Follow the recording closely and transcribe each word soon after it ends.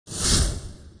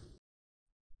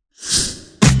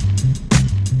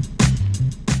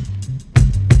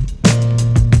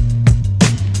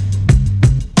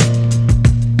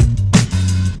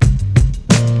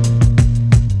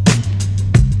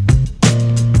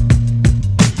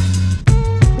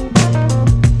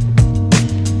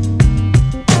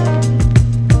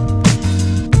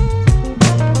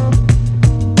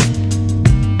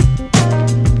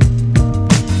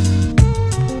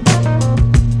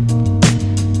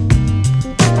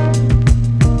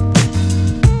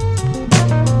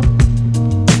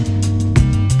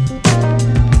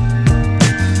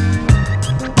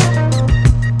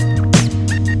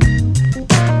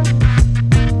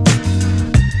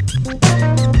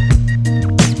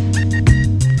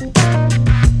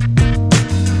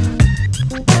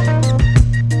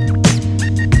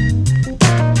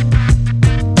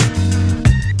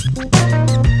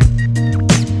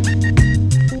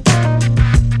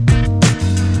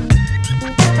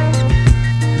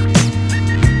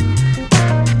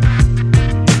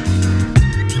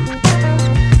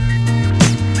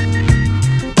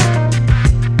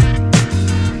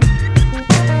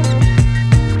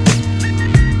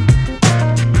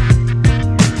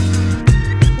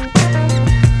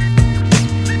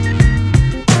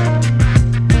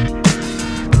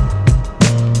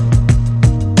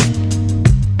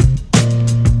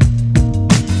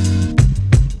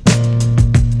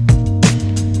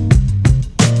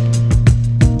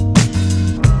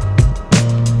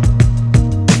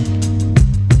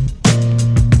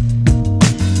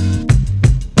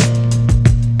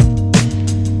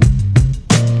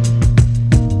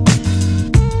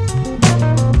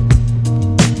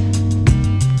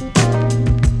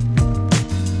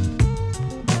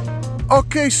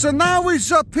Okay, so now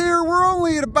he's up here. We're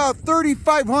only at about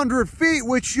 3,500 feet,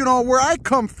 which, you know, where I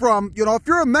come from, you know, if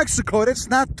you're in Mexico, that's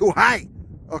not too high,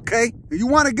 okay? You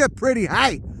want to get pretty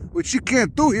high, which you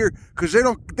can't do here because they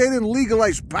didn't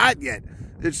legalize pot yet.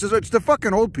 It's the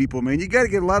fucking old people, man. You got to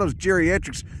get a lot of those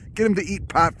geriatrics, get them to eat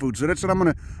pot food. So that's what I'm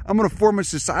gonna form a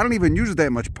society. I don't even use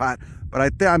that much pot, but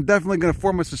I'm definitely gonna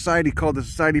form a society called the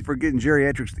Society for Getting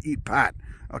Geriatrics to Eat Pot.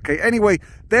 Okay. Anyway,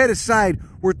 that aside,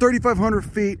 we're 3,500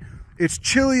 feet. It's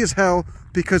chilly as hell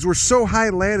because we're so high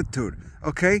latitude,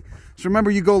 okay? So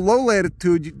remember, you go low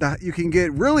latitude, you can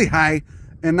get really high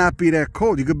and not be that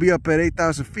cold. You could be up at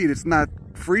 8,000 feet. It's not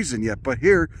freezing yet, but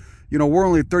here, you know, we're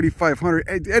only at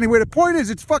 3,500. Anyway, the point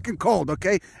is it's fucking cold,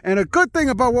 okay? And a good thing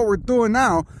about what we're doing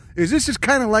now is this is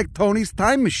kind of like Tony's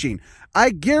time machine.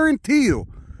 I guarantee you,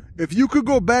 if you could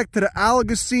go back to the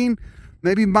Oligocene,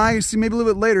 maybe Miocene, maybe a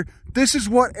little bit later, this is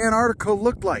what Antarctica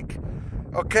looked like,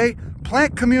 okay?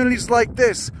 Plant communities like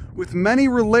this with many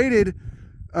related,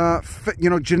 you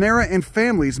know, genera and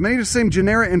families, many of the same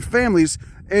genera and families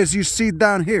as you see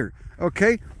down here,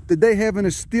 okay? Did they have an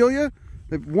Astelia,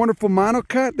 the wonderful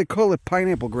monocot? They call it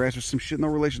pineapple grass or some shit, no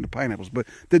relation to pineapples, but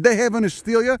did they have an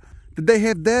Astelia? Did they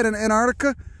have that in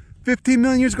Antarctica? 15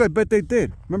 million years ago, I bet they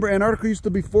did. Remember, Antarctica used to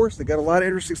be forest. They got a lot of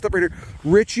interesting stuff right here.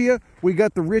 Riccia, we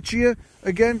got the Riccia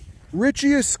again.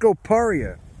 Riccia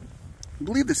scoparia. I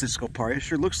believe this is Scoparia,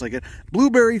 sure looks like it.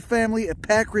 Blueberry family,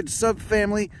 Epacrid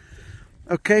subfamily.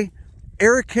 Okay,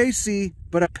 Ericaceae,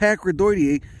 but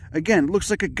Epacridoideae. Again,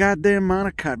 looks like a goddamn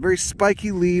monocot. Very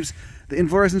spiky leaves. The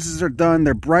inflorescences are done.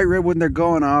 They're bright red when they're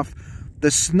going off.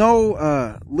 The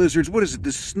snow lizards, what is it?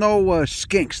 The snow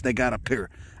skinks they got up here.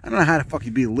 I don't know how the fuck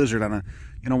you'd be a lizard on a,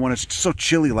 you know, when it's so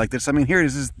chilly like this. I mean, here it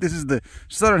is. This is the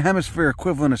southern hemisphere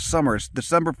equivalent of summer. It's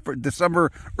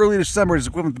early December is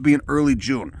equivalent to being early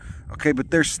June. Okay,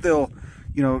 but they're still,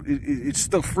 you know, it's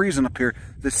still freezing up here.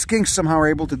 The skinks somehow are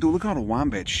able to do, look at all the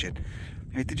wombat shit.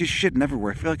 Hey, they're just shitting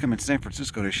everywhere. I feel like I'm in San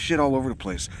Francisco. There's shit all over the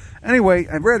place. Anyway,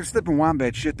 I'd rather slip in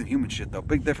wombat shit than human shit, though.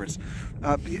 Big difference.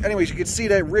 Anyways, you can see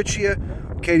that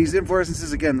Riccia. Okay, these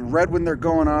inflorescences, again, red when they're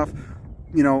going off.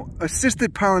 You know,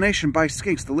 assisted pollination by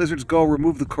skinks. The lizards go,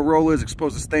 remove the corollas,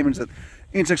 expose the stamens, that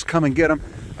insects come and get them.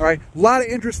 All right, a lot of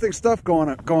interesting stuff going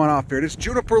off here. This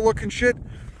juniper-looking shit.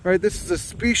 All right, this is a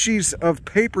species of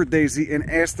paper daisy in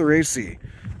Asteraceae.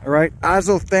 All right,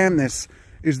 Azothamnus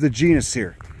is the genus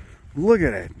here. Look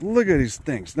at it. Look at these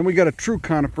things. Then we got a true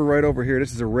conifer right over here.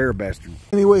 This is a rare bastard.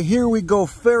 Anyway, here we go.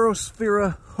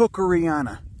 Pherosphaera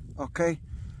hookeriana. Okay,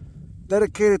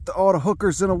 dedicated to all the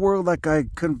hookers in the world, like I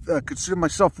consider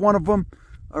myself one of them.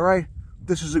 All right,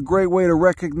 this is a great way to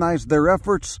recognize their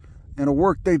efforts and the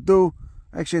work they do.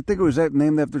 Actually, I think it was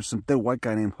named after some dead white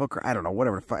guy named Hooker. I don't know,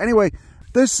 whatever the fuck. Anyway,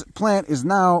 this plant is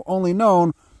now only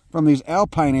known from these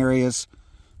alpine areas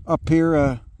up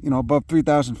here, you know, above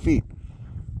 3,000 feet.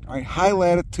 All right, high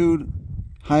latitude,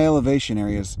 high elevation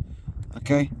areas.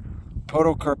 Okay,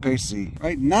 Podocarpaceae.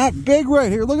 Right, not big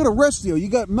right here. Look at Arestio. You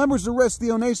got members of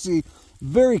Restionaceae,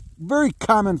 very, very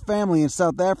common family in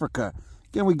South Africa.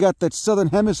 Again, we got that southern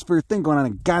hemisphere thing going on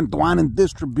in Gondwana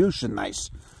distribution. Nice.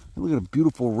 Look at a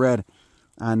beautiful red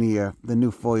on the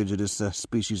new foliage of this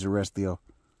species of Restio.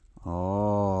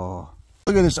 Oh,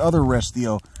 look at this other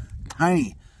Restio.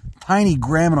 Tiny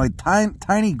graminoid,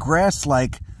 tiny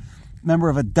grass-like member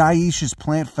of a dioecious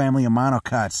plant family of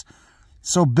monocots.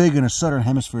 So big in the southern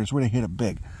hemisphere, it's where they hit it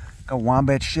big. Got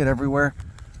wombat shit everywhere.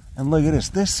 And look at this.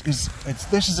 This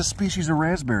is a species of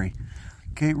raspberry.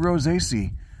 Okay,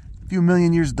 Rosaceae. A few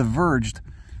million years diverged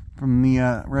from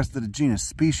the rest of the genus.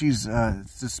 Species,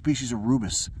 it's a species of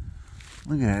rubus.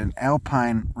 Look at it, an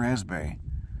Alpine raspberry.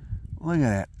 Look at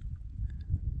that.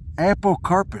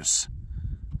 Apocarpus.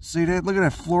 See that? Look at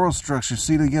that floral structure.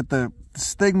 See, they get the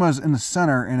stigmas in the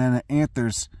center and then the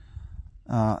anthers,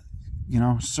 you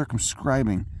know,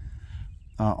 circumscribing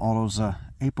all those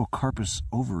Apocarpus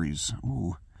ovaries.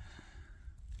 Ooh.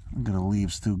 Look at the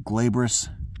leaves too. Glabrous.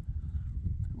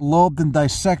 Lobed and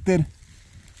dissected.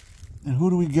 And who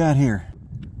do we got here?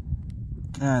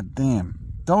 God damn.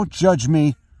 Don't judge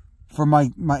me for my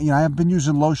you know, I have been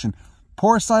using lotion.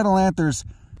 Poricidal anthers.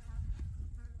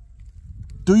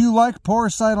 Do you like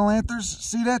poricidal anthers?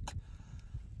 See that?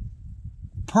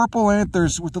 Purple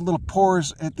anthers with the little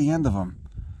pores at the end of them.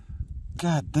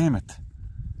 God damn it.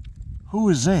 Who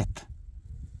is it?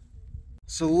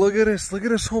 So look at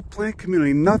this whole plant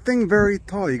community. Nothing very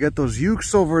tall. You got those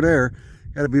eucs over there.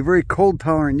 Got to be very cold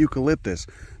tolerant eucalyptus.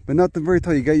 But nothing very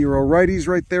tall. You got your Orites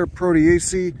right there,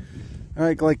 Proteaceae. All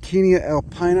right, Glycenia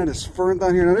alpina, this fern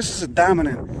down here. Now this is a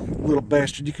dominant little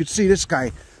bastard. You could see this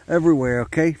guy everywhere,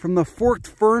 okay? From the forked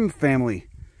fern family.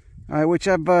 which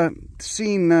I've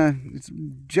seen. It's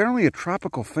generally a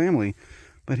tropical family,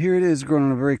 but here it is growing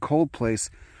in a very cold place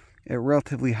at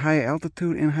relatively high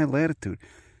altitude and high latitude.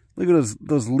 Look at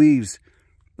those leaves.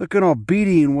 Looking all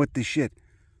beady and what the shit.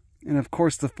 And of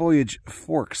course the foliage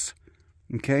forks.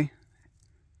 Okay?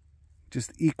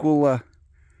 Just equal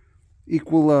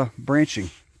branching.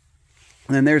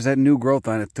 And then there's that new growth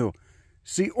on it too.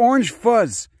 See, orange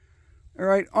fuzz. All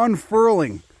right,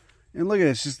 unfurling. And look at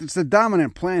this. It's the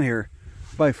dominant plant here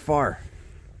by far.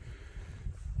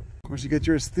 Of course, you get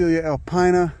your Asthelia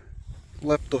alpina,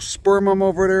 leptospermum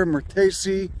over there,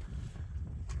 myrtaceae.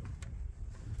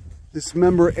 This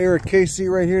member ericaceae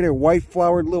right here, that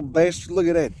white-flowered little bastard. Look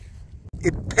at that.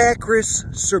 Epacris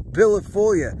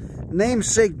serpillifolia,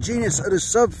 namesake genus of the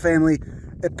subfamily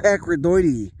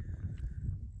Epacridioideae.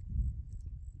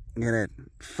 Look at that.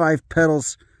 5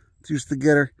 petals fused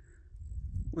together.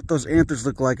 What those anthers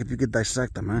look like if you could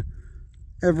dissect them, huh?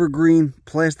 Evergreen,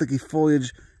 plasticky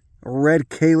foliage, a red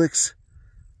calyx.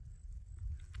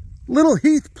 Little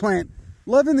heath plant,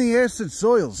 loving the acid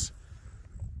soils.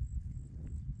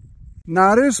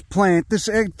 Now this plant,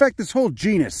 in fact this whole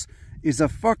genus is a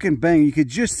fucking bang. You could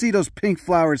just see those pink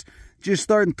flowers just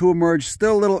starting to emerge.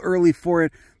 Still a little early for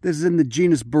it. This is in the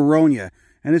genus Boronia.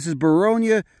 And this is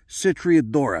Boronia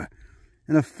citriodora.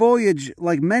 And the foliage,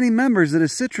 like many members of the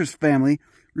citrus family,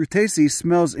 Rutaceae,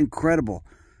 smells incredible.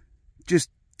 Just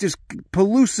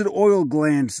pellucid oil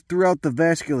glands throughout the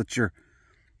vasculature.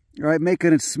 Right,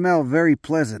 making it smell very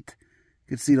pleasant. You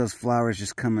can see those flowers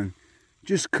just coming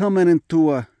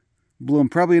into a bloom.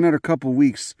 Probably another couple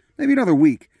weeks, maybe another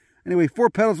week. Anyway, 4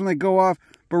 petals when they go off.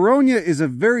 Boronia is a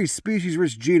very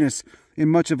species-rich genus in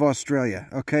much of Australia.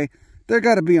 Okay, there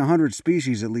got to be 100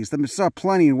 species at least. I saw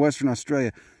plenty in Western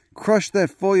Australia. Crush that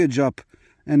foliage up,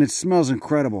 and it smells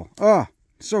incredible. Oh,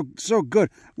 so good.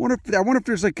 I wonder if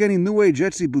there's like any new age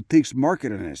Etsy boutiques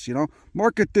marketing this. You know,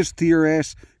 market this to your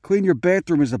ass. Clean your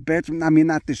bathroom as a bathroom. I mean,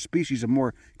 not this species, a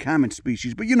more common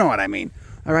species, but you know what I mean.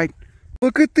 All right.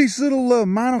 Look at these little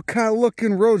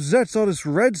monocot-looking rosettes. All this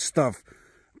red stuff,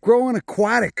 growing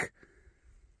aquatic.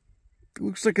 It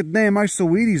looks like a damn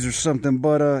isoedes or something,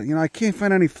 but you know, I can't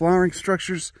find any flowering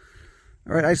structures.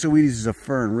 All right, isoedes is a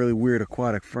fern, really weird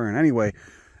aquatic fern. Anyway,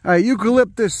 all right,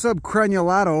 Eucalyptus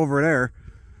subcrenulata over there.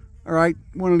 All right,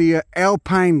 one of the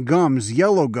Alpine gums,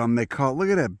 yellow gum they call it. Look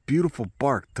at that beautiful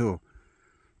bark too.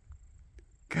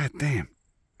 God damn.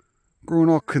 Growing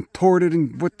all contorted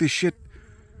and what this shit.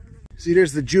 See,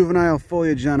 there's the juvenile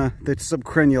foliage on that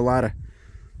subcrenulata.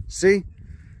 See?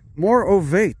 More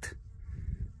ovate.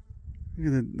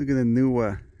 Look at the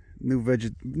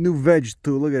new veg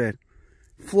too. Look at that.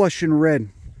 Flush and red.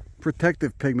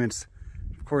 Protective pigments.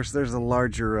 Of course, there's the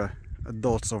larger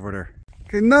adults over there.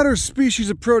 Okay, another species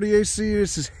of Proteaceae.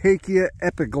 This is Hakea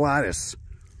epiglottis.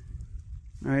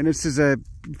 All right, this is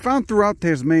found throughout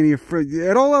Tasmania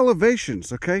at all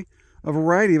elevations. Okay, a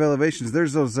variety of elevations.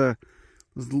 There's those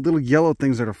little yellow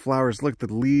things that are flowers. Look,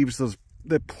 the leaves,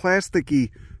 the plasticky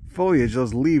foliage.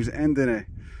 Those leaves end in a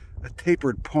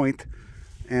tapered point,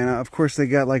 and of course they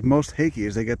got, like most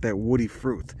Hakeas, they got that woody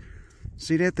fruit.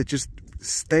 See that just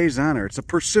stays on there. It's a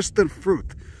persistent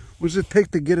fruit. What does it take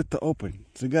to get it to open?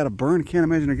 So you got to burn. Can't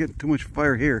imagine they're getting too much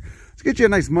fire here. Let's get you a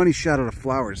nice money shot of the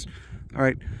flowers. All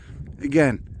right.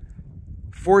 Again,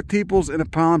 4 tepals and a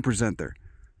pollen presenter.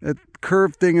 That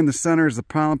curved thing in the center is the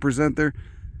pollen presenter.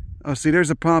 Oh, see, there's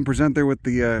a pollen presenter with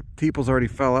the tepals already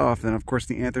fell off. And of course,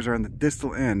 the anthers are on the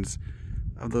distal ends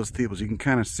of those tepals. You can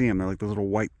kind of see them. They're like those little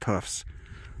white tufts.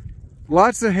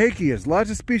 Lots of Hakeas. Lots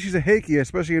of species of Hakea,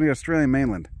 especially in the Australian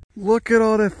mainland. Look at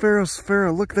all that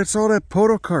Pherosphaera. Look, that's all that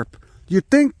podocarp. You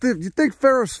think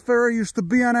Pherosphaera used to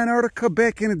be on Antarctica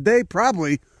back in the day?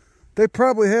 Probably. They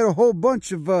probably had a whole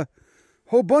bunch of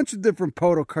different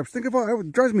podocarps. Think about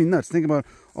it drives me nuts. Think about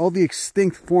all the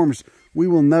extinct forms we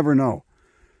will never know.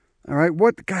 All right,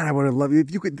 what God, I would have loved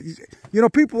if you could. You know,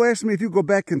 people ask me if you go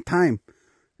back in time.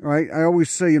 All right, I always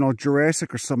say, you know,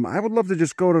 Jurassic or something. I would love to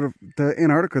just go to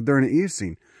Antarctica during the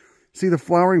Eocene, see the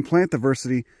flowering plant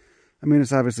diversity. I mean,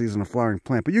 this obviously isn't a flowering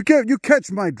plant, but you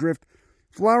catch my drift.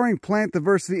 Flowering plant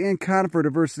diversity and conifer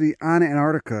diversity on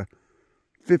Antarctica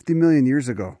 50 million years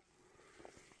ago.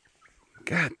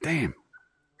 God damn.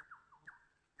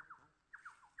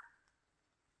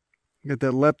 You got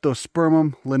that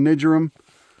leptospermum lanigerum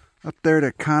up there,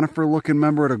 that conifer looking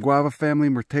member of the guava family,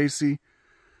 Myrtaceae,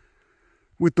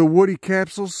 with the woody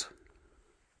capsules.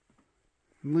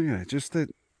 Look at it, just that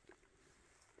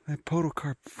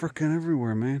podocarp frickin'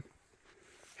 everywhere, man.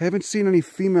 Haven't seen any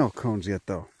female cones yet,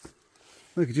 though.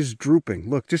 Look, just drooping.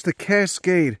 Look, just a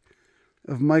cascade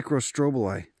of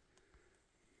microstrobili.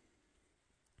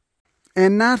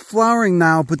 And not flowering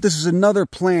now, but this is another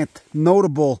plant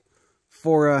notable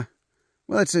for,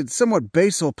 well, it's a somewhat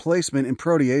basal placement in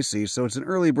Proteaceae. So it's an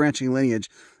early branching lineage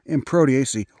in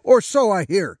Proteaceae, or so I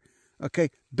hear. Okay,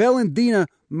 Bellandina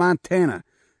montana.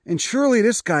 And surely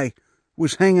this guy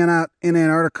was hanging out in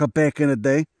Antarctica back in the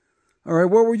day. All right,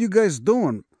 what were you guys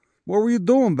doing? What were you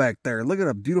doing back there? Look at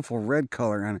a beautiful red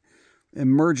color on it.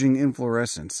 Emerging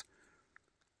inflorescence.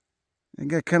 It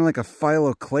got kind of like a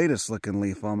phyllocladus looking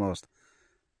leaf almost.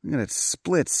 Look at it,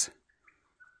 splits.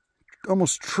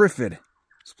 Almost triffid.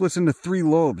 Splits into 3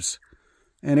 lobes.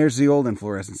 And there's the old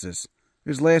inflorescences.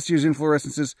 There's last year's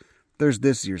inflorescences. There's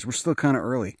this year's. We're still kind of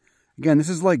early. Again, this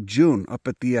is like June up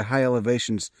at the high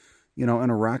elevations, you know, in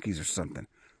the Rockies or something.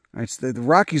 All right, so the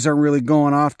Rockies aren't really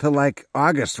going off till like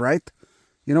August, right?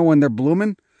 You know, when they're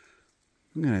blooming.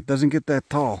 Yeah, it doesn't get that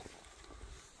tall.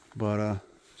 But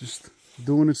just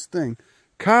doing its thing.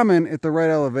 Common at the right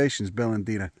elevations,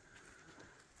 Bellandina.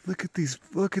 Look at these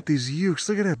ukes.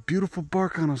 Look at that beautiful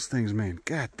bark on those things, man.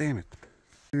 God damn it.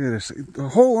 Look at this. The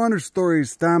whole understory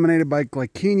is dominated by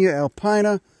Glycinia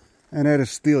alpina and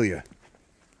Adastelia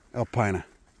alpina.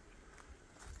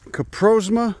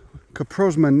 Caprosma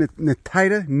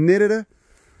nitida,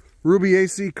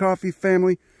 Rubiaceae coffee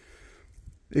family.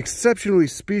 Exceptionally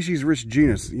species-rich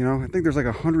genus. You know, I think there's like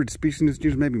 100 species in this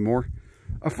genus, maybe more.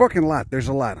 A fucking lot. There's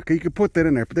a lot. Okay, you can put that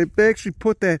in there. But they actually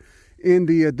put that in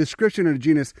the description of the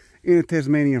genus in the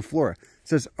Tasmanian flora. It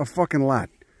says a fucking lot.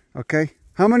 Okay?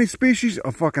 How many species?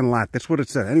 A fucking lot. That's what it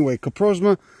said. Anyway,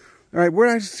 Caprosma. All right, where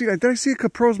did I see that? Did I see a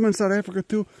Caprosma in South Africa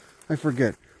too? I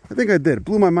forget. I think I did. It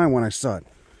blew my mind when I saw it.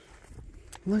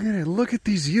 Look at it. Look at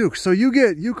these ukes. So you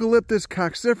get Eucalyptus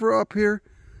coccifera up here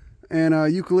and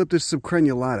Eucalyptus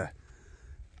subcrenulata.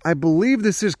 I believe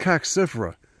this is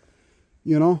coccifera.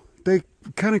 You know, they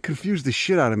kind of confused the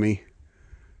shit out of me.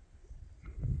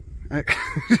 I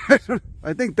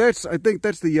think that's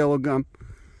the yellow gum.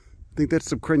 I think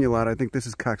that's subcrenulata. I think this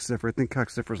is coccifera. I think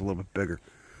coccifera is a little bit bigger.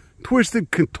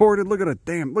 Twisted, contorted. Look at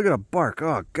a bark.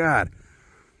 Oh God.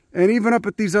 And even up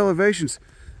at these elevations,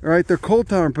 all right, they're cold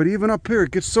tolerant, but even up here,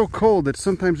 it gets so cold that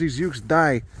sometimes these ukes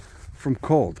die from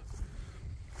cold.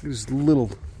 This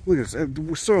little, look at this,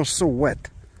 the soil's so wet.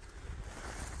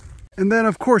 And then,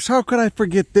 of course, how could I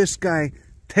forget this guy,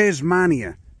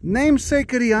 Tasmania,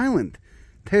 namesake of the island.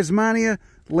 Tasmania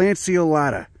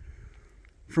lanceolata.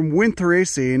 From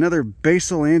Wintheraceae, another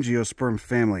basal angiosperm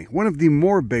family. One of the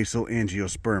more basal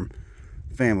angiosperm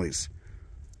families.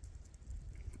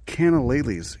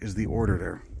 Canalales is the order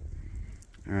there.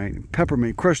 All right,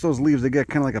 peppermint. Crush those leaves, they get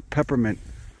kind of like a peppermint.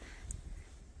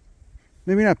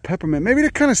 Maybe not peppermint. Maybe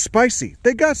they're kind of spicy.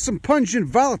 They got some pungent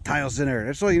volatiles in there.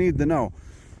 That's all you need to know.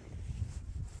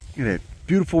 Look at that.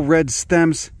 Beautiful red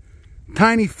stems.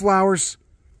 Tiny flowers.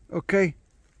 Okay.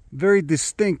 Very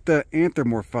distinct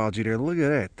anthermorphology there. Look at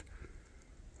that.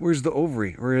 Where's the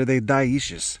ovary? Or are they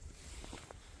dioecious?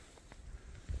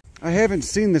 I haven't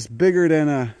seen this bigger than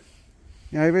I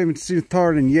haven't seen it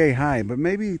taller than yay high. But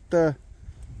maybe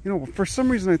you know, for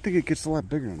some reason I think it gets a lot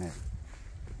bigger than that.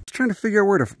 I was trying to figure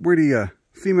out where the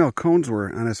female cones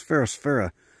were on this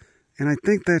Pherosphaera, and I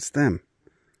think that's them.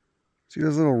 See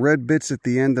those little red bits at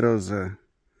the end of those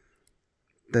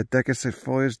that decussate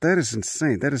foliage? That is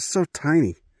insane. That is so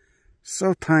tiny.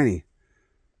 So tiny.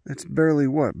 That's barely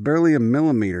what? Barely a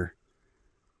millimeter.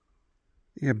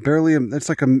 Yeah, barely. That's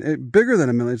like bigger than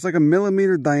a millimeter. It's like a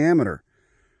millimeter diameter.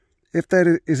 If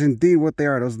that is indeed what they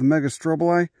are, those are the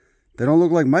megastrobili. They don't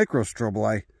look like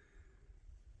microstrobili.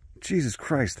 Jesus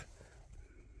Christ.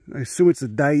 I assume it's a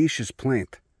dioecious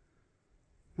plant.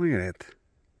 Look at it.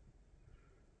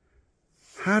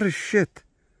 Hot as shit.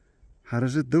 How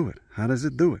does it do it? How does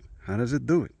it do it? How does it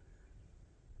do it?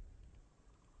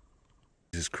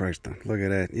 Jesus Christ, look at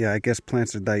that. Yeah, I guess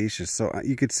plants are dioecious. So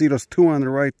you can see those two on the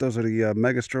right. Those are the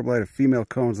megastrobili female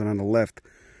cones, and on the left,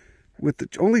 with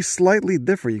only slightly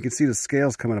different. You can see the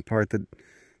scales coming apart that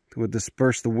would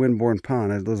disperse the windborne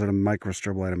pollen. Those are the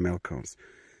microstrobili male cones.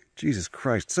 Jesus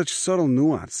Christ, such subtle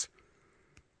nuance.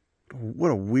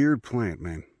 What a weird plant,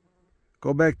 man.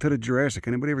 Go back to the Jurassic.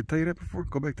 Anybody ever tell you that before?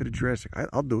 Go back to the Jurassic.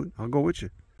 I'll do it. I'll go with you.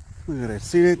 Look at that.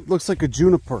 See, it looks like a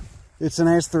juniper. It's an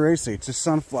Athrotaxis. It's a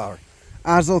sunflower.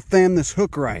 Azothamnus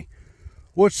hookeri.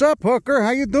 What's up, hooker?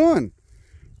 How you doing?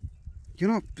 You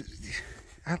know,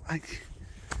 how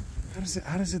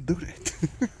does it do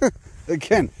that?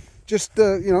 Again, just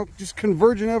you know, just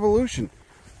convergent evolution,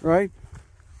 right?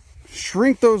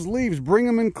 Shrink those leaves, bring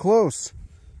them in close,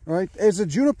 right? As a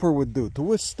juniper would do to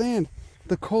withstand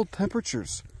the cold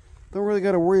temperatures. Don't really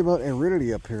got to worry about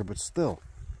aridity up here, but still.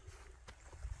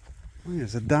 Oh, yeah,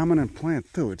 it's a dominant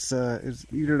plant too. It's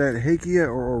either that Hakea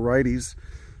or Orites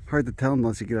Hard to tell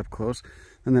unless you get up close.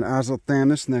 And then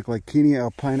Athrotaxis, Neclychenia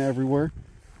alpine everywhere.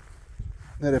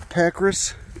 That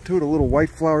Epacris, too, the little white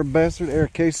flower bastard,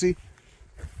 Athrotaxis.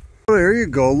 Oh, there you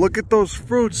go. Look at those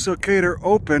fruits. Okay, they're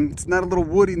open. It's not a little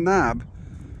woody knob.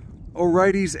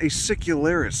 Orites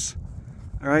acicularis.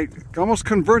 All right, almost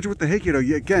convergent with the hickey though.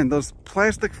 Again, those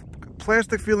plastic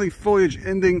feeling foliage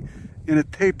ending in a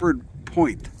tapered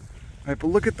point. All right, but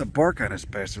look at the bark on this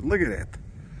bastard. Look at that.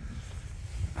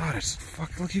 Oh, that's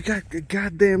fuck. Look, you got a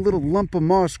goddamn little lump of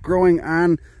moss growing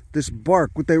on this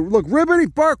bark with the look ribbony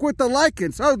bark with the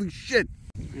lichens. Holy shit!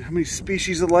 How many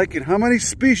species of lichen? How many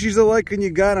species of lichen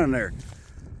you got on there?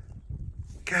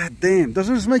 God damn!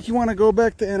 Doesn't this make you want to go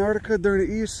back to Antarctica during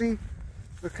the Eocene?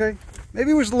 Okay, maybe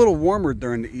it was a little warmer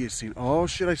during the Eocene. Oh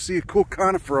shit! I see a cool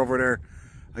conifer over there.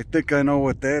 I think I know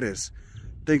what that is.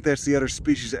 I think that's the other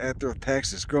species of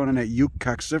Athrotaxis growing in that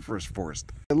eucoconiferous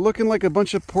forest. Looking like a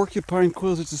bunch of porcupine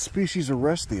quills. It's a species of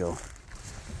Restio.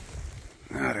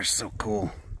 Ah, they're so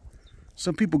cool.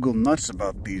 Some people go nuts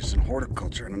about these in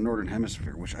horticulture in the northern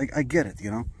hemisphere, which I get it, you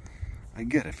know. I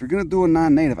get it. If you're gonna do a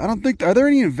non-native, I don't think, are there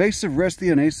any invasive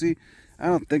Restionaceae? I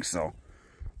don't think so.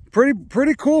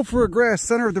 Pretty cool for a grass.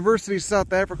 Center of diversity,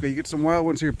 South Africa. You get some wild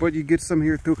ones here, but you get some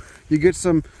here too. You get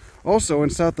some also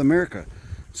in South America.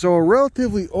 So a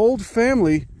relatively old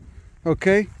family,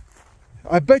 okay.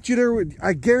 I bet you there would,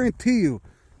 I guarantee you,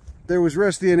 there was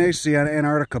Restionaceae on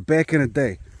Antarctica back in the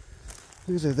day.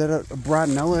 Is that a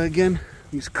Brotonella again?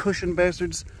 These cushion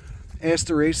bastards.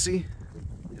 Asteraceae.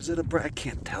 Is it a I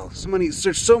can't tell.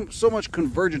 There's so much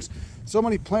convergence. So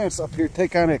many plants up here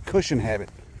take on that cushion habit.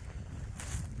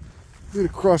 I'm gonna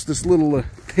cross this little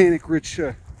tannic-rich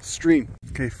stream.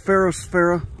 Okay,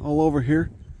 Pherosphaera all over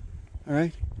here. All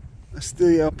right,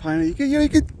 Astelia alpine. You can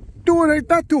do it. It's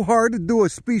not too hard to do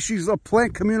a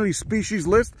plant community species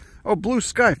list. Oh, blue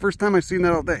sky. First time I've seen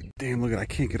that all day. Damn, look at, I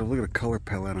can't get a look at the color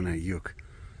palette on that uke.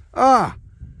 Ah,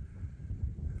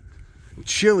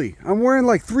 chilly. I'm wearing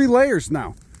like 3 layers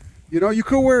now. You know, you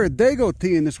could wear a Dago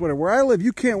tee in this weather. Where I live,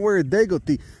 you can't wear a Dago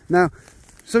tee. Now,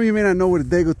 some of you may not know what a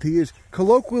Dago tee is.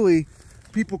 Colloquially,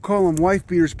 people call them wife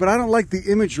beaters, but I don't like the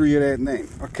imagery of that name.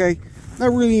 Okay,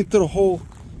 not really into the whole,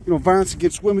 you know, violence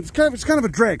against women. It's kind of a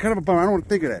drag, kind of a bummer. I don't want to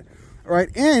think of that. All right,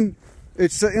 and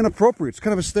it's inappropriate. It's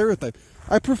kind of a stereotype.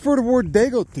 I prefer the word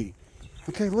Dago tee.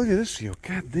 Okay, look at this, yo.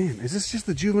 God damn, is this just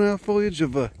the juvenile foliage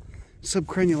of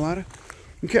subcranulata?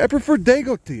 Okay, I prefer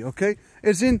Dago tee. Okay,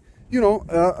 as in, you know,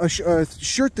 a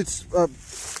shirt that's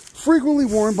frequently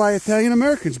worn by Italian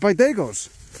Americans, by Dagos.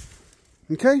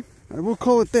 Okay, I will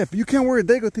call it that. But you can't wear a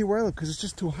Dago tee where I live because it's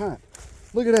just too hot.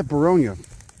 Look at that Baronia.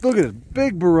 Look at it,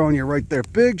 big Baronia right there,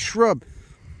 big shrub.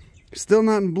 Still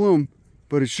not in bloom,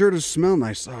 but it sure does smell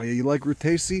nice. Oh yeah, you like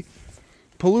Rutaceae?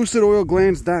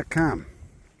 Pellucidoilglands.com.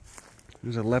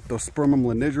 There's a Leptospermum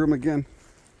lanidrum again.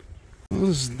 All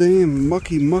this damn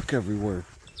mucky muck everywhere.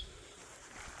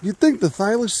 You'd think the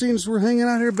thylacines were hanging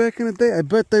out here back in the day. I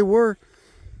bet they were.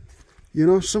 You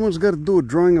know, someone's got to do a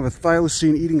drawing of a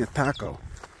thylacine eating a taco.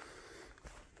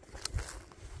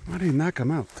 Why did they knock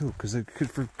them out too?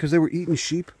 Because they were eating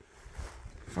sheep?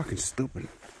 Fucking stupid.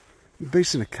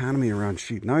 Base an economy around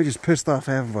sheep. Now I just pissed off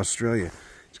half of Australia.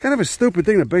 It's kind of a stupid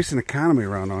thing to base an economy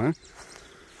around, huh?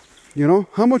 You know,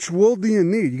 how much wool do you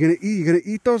need? You gonna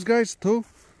eat those guys too?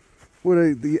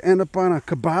 Would you end up on a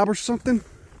kebab or something?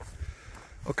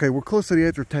 Okay, we're close to the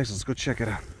Athrotaxis. Let's go check it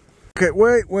out. Okay,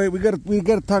 wait, we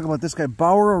gotta talk about this guy,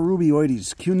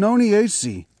 Bauerorubioides,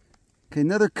 Cunoniaceae. Okay,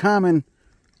 another common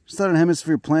southern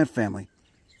hemisphere plant family.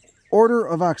 Order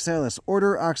of Oxalis,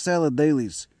 order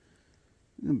Oxalidales.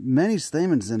 Many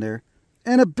stamens in there.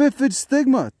 And a bifid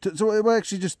stigma. So well,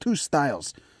 actually just 2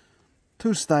 styles.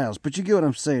 2 styles, but you get what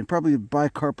I'm saying. Probably a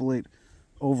bicarpellate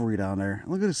ovary down there.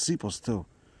 Look at the sepals too.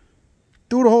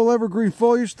 Do the whole evergreen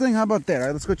foliage thing. How about that? All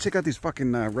right, let's go check out these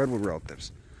fucking redwood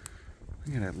relatives.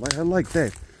 Look at that. I like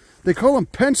that. They call them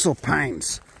pencil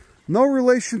pines. No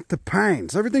relation to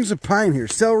pines. Everything's a pine here.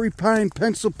 Celery pine,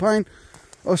 pencil pine.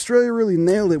 Australia really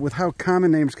nailed it with how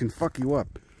common names can fuck you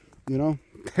up. You know?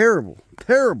 Terrible.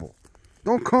 Terrible.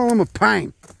 Don't call them a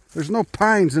pine. There's no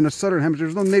pines in the southern hemisphere.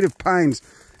 There's no native pines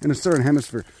in the southern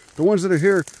hemisphere. The ones that are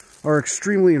here are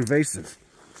extremely invasive.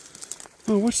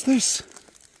 Oh, what's this?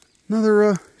 Another,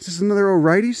 is this another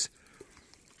Orites?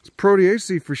 It's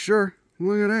Proteaceae for sure.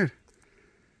 Look at that.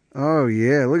 Oh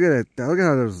yeah, look at that. Look at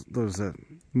how those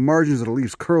margins of the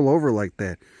leaves curl over like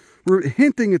that. We're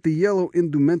hinting at the yellow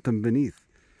indumentum beneath.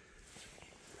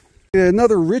 Yeah,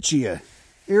 another Richia.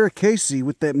 Athrotaxis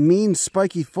with that mean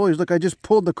spiky foliage. Look, I just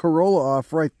pulled the corolla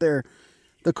off right there.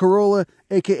 The corolla,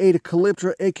 aka the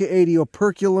calyptra, aka the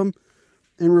operculum,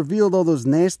 and revealed all those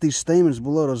nasty stamens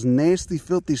below, those nasty,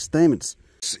 filthy stamens.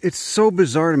 It's so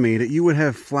bizarre to me that you would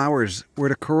have flowers where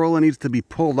the corolla needs to be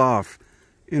pulled off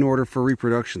in order for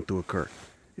reproduction to occur,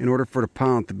 in order for the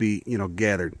pollen to be, you know,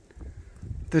 gathered.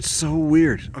 That's so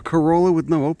weird. A corolla with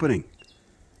no opening.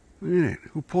 Look at that.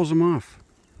 Who pulls them off?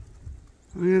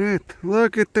 Look at that.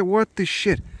 Look at the, what the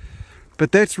shit.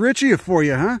 But that's Richia for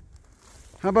you, huh?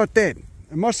 How about that?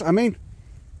 It must, I mean,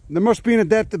 there must be an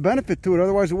adaptive benefit to it,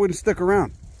 otherwise it wouldn't stick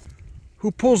around.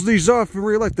 Who pulls these off in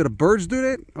real life? Did the birds do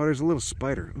that? Oh, there's a little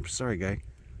spider. Oops, sorry, guy.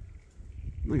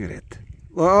 Look at it.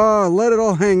 Oh, let it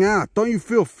all hang out. Don't you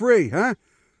feel free, huh?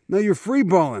 Now you're free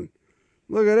balling.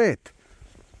 Look at it.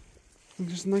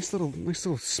 Just a nice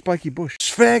little spiky bush.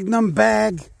 Sphagnum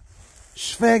bag.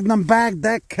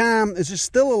 SphagnumBag.com. Is it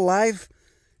still alive?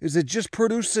 Is it just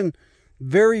producing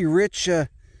very rich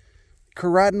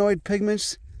carotenoid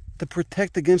pigments to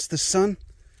protect against the sun?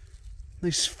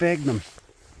 Nice sphagnum.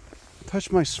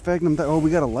 Touch my sphagnum. Oh, we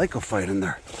got a lycophyte in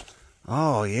there.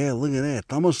 Oh, yeah, look at that.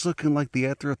 Almost looking like the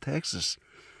Athrotaxis.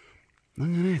 Look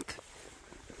at that.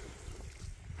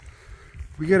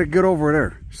 We got to get over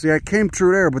there. See, I came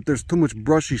through there, but there's too much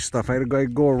brushy stuff. I had to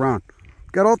go around.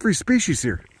 Got all three species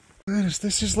here. Look at this.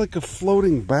 This is like a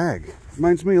floating bag.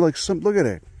 Reminds me like some, look at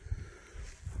it.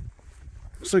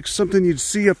 It's like something you'd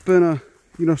see up in a,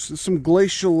 you know, some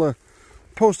glacial,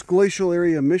 post-glacial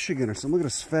area of Michigan or something. Look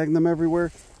at the sphagnum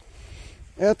everywhere.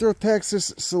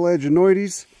 Athrotaxis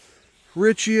silaginoides,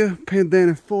 Richia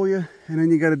pandanifolia, and then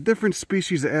you got a different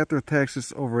species of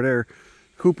Athrotaxis over there,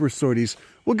 Coopersoides.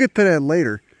 We'll get to that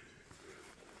later.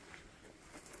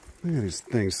 Look at these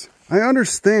things. I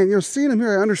understand, you know, seeing them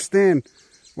here, I understand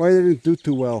why they didn't do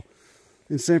too well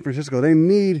in San Francisco. They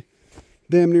need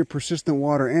damn near persistent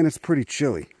water, and it's pretty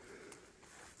chilly.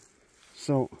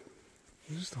 So,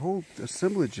 just a whole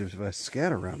assemblage of a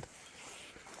scat around.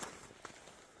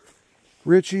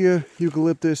 Richia,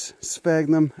 eucalyptus,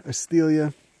 sphagnum,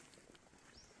 astelia,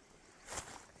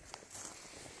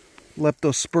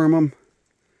 leptospermum,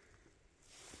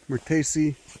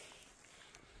 myrtaceae,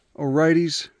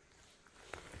 orites.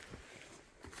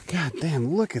 God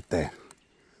damn, look at that.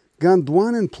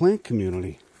 Gondwanan plant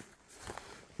community.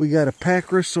 We got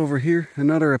Epacris over here,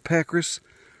 another Epacris,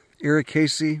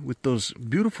 ericaceae with those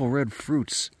beautiful red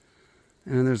fruits.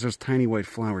 And then there's those tiny white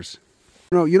flowers.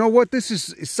 No, you know what? This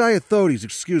is Cyathodes,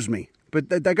 excuse me. But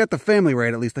I got the family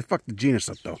right at least. I fucked the genus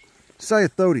up though.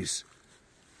 Cyathodes.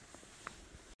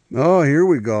 Oh, here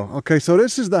we go. Okay, so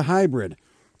this is the hybrid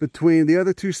between the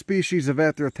other two species of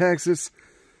Athrotaxis.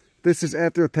 This is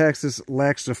Athrotaxis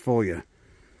laxifolia.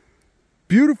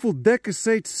 Beautiful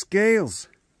decussate scales.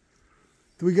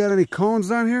 Do we got any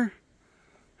cones on here?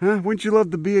 Huh? Wouldn't you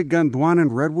love to be a Gondwanan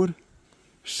redwood?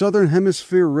 Southern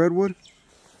hemisphere redwood?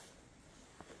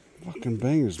 Fucking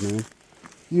bangers, man.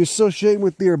 You associate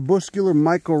with the arbuscular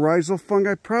mycorrhizal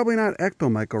fungi? Probably not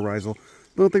ectomycorrhizal.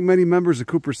 Don't think many members of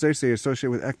Coopersaceae associate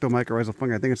with ectomycorrhizal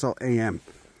fungi. I think it's all AM.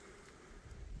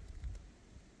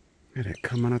 Look at it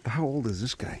coming out. How old is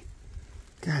this guy?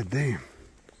 God damn.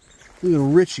 Look at the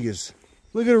Richias.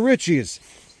 Look at the Richias.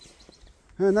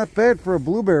 Not bad for a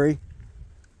blueberry.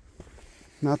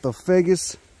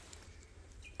 Athrotaxis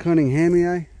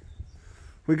Cunninghamii.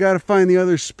 We got to find the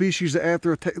other species of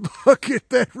Athrotaxis. Look at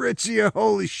that Richia.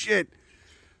 Holy shit.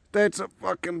 That's a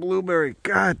fucking blueberry.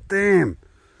 God damn.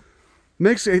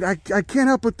 Makes it, I can't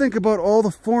help but think about all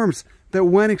the forms that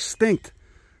went extinct.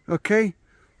 Okay?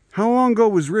 How long ago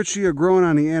was Richia growing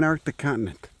on the Antarctic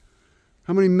continent?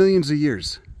 How many millions of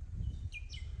years?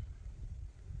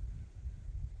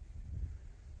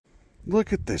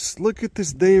 Look at this. Look at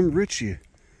this damn Richia.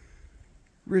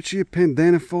 Richia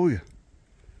pandanifolia.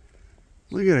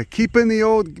 Look at it. Keeping the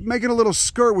old, making a little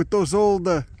skirt with those old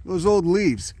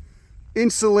leaves.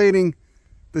 Insulating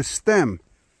the stem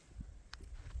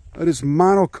of this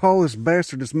monocaulis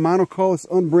bastard. This monocaulis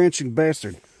unbranching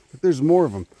bastard. But there's more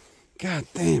of them. God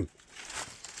damn.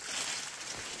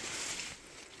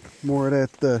 More of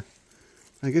that,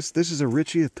 I guess this is a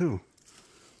Richia too.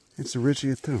 It's a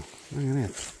Richia too. Look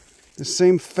at that. The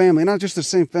same family. Not just the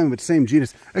same family, but same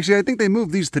genus. Actually, I think they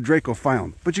moved these to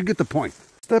Dracophyllum. But you get the point.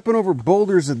 Stepping over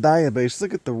boulders of diabase.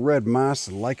 Look at the red moss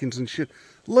and lichens and shit.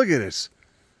 Look at this.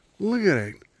 Look at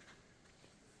it.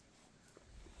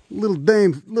 Little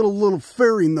dame, little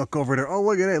fairy nook over there. Oh,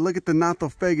 look at that. Look at the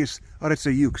Nothophagus. Oh, that's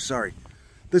a uke. Sorry.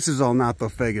 This is all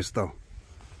Nothophagus, though.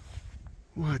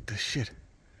 What the shit?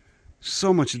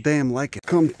 So much damn like it.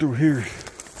 Come through here.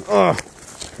 Oh,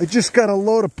 I just got a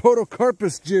load of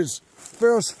Podocarpus jizz.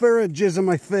 Pherosphaera jizz on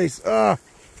my face. Oh,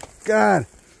 God.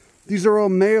 These are all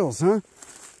males, huh?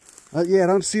 Yeah, I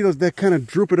don't see those that kind of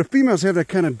drooping. The females have that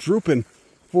kind of drooping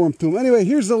form to them. Anyway,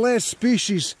 here's the last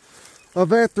species of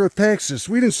Athrotaxis.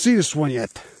 We didn't see this one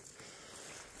yet.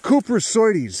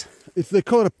 Coopersoides. They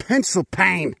call it a pencil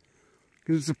pine.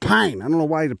 Because it's a pine. I don't know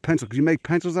why it's a pencil. Because you make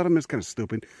pencils out of them? It's kind of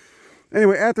stupid.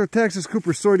 Anyway, Athrotaxis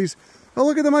coopersoides. Oh,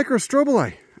 look at the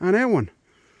microstrobili on that one.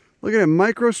 Look at that,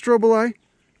 microstrobili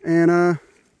and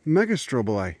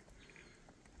megastrobili.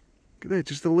 Look at that,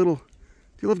 just a little. Do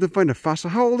you love to find a fossil?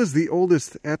 How old is the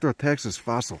oldest Athrotaxis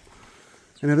fossil?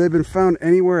 And have they been found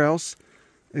anywhere else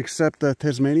except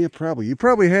Tasmania? Probably. You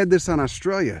probably had this on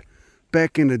Australia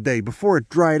back in the day, before it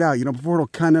dried out, you know, before the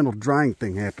continental drying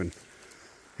thing happened.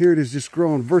 Here it is just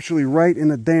growing virtually right in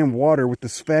the damn water with the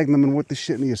sphagnum and what the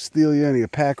shit, and the astelia and the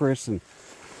epacris and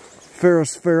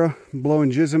Pherosphaera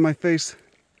blowing jizz in my face.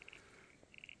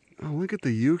 Oh, look at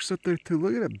the ukes up there too.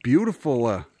 Look at that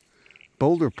beautiful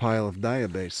boulder pile of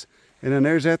diabase. And then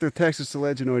there's Athrotaxis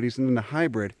elaginoides, and then the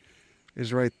hybrid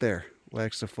is right there,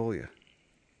 laxifolia.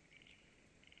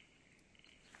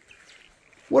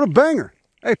 What a banger!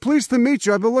 Hey, pleased to meet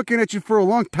you. I've been looking at you for a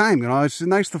long time, you know. It's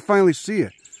nice to finally see you.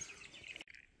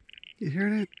 You hear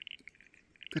that?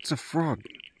 That's a frog.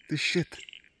 This shit.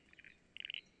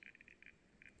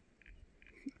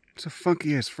 It's a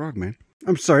funky ass frog, man.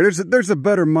 I'm sorry, there's a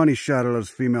better money shot of those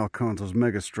female cones, those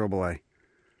megastrobili.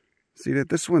 See that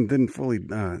this one didn't fully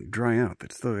dry out.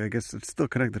 It's still, I guess it's still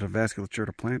connected to vasculature of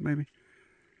the plant, maybe.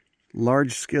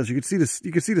 Large scales. You can see this.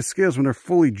 You can see the scales when they're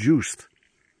fully juiced.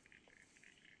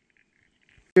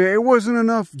 Yeah, it wasn't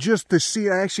enough just to see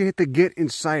it. I actually had to get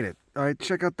inside it. All right,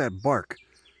 check out that bark.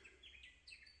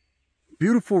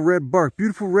 Beautiful red bark.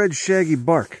 Beautiful red shaggy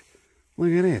bark.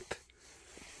 Look at it.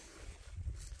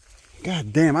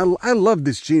 God damn, I love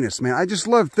this genus, man. I just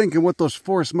love thinking what those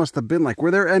forests must have been like.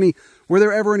 Were there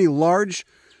ever any large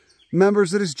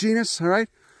members of this genus? All right.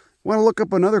 Want to look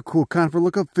up another cool conifer?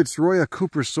 Look up Fitzroya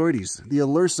coopersoides, the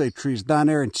Alurce trees down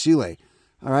there in Chile.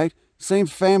 All right, same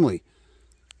family,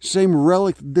 same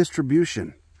relic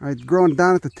distribution. All right, growing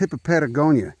down at the tip of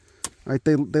Patagonia. All right,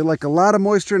 they like a lot of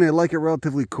moisture and they like it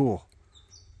relatively cool.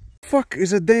 What the fuck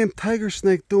is a damn tiger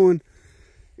snake doing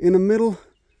in the middle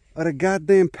of the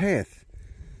goddamn path?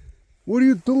 What are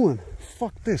you doing?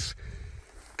 Fuck this.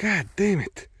 God damn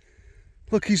it.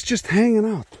 Look, he's just hanging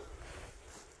out.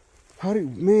 How do you,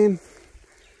 man?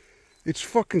 It's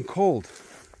fucking cold.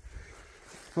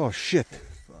 Oh shit.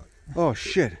 Oh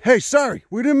shit. Hey, sorry.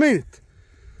 We didn't mean it.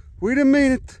 We didn't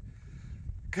mean it.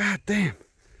 God damn.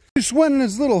 Just went in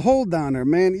his little hole down there,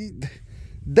 man.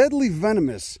 Deadly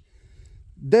venomous.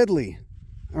 Deadly.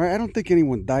 All right, I don't think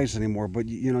anyone dies anymore, but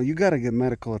you know, you got to get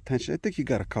medical attention. I think you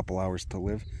got a couple hours to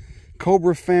live.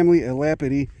 Cobra family,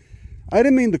 Elapidae. I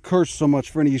didn't mean to curse so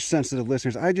much for any of you sensitive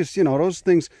listeners. I just, you know, those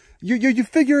things, you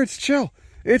figure it's chill.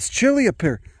 It's chilly up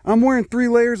here. I'm wearing 3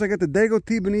 layers. I got the Dago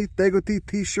tee beneath, Dago tee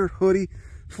t-shirt, hoodie,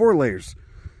 4 layers.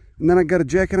 And then I got a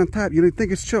jacket on top. You don't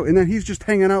think it's chill. And then he's just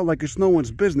hanging out like it's no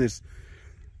one's business.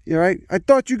 You all right? I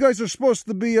thought you guys are supposed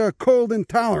to be cold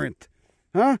intolerant.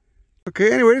 Huh?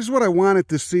 Okay, anyway, this is what I wanted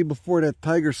to see before that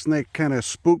tiger snake kind of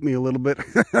spooked me a little bit.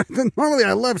 Normally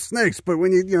I love snakes, but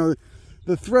when you know,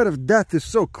 the threat of death is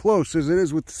so close as it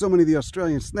is with so many of the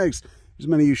Australian snakes, as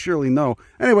many of you surely know.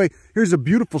 Anyway, here's a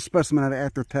beautiful specimen out of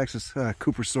Athrotaxis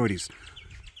coopersoides.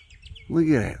 Look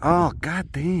at it. Oh,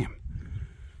 goddamn.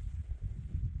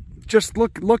 Just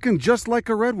looking just like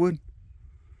a redwood.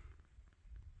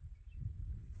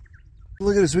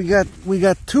 Look at this. We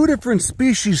got 2 different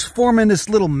species forming this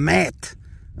little mat.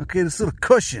 Okay, this little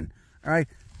cushion. All right.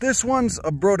 This one's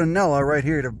a Brodanella right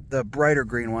here, the brighter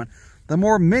green one. The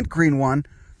more mint green one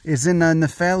is in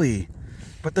Nephalii.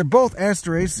 But they're both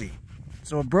Asteraceae.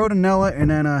 So a Brodanella and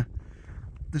then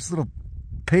this little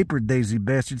paper daisy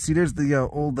bastard. See, there's the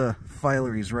old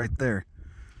phyllories right there.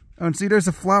 Oh, and see, there's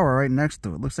a flower right next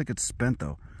to it. Looks like it's spent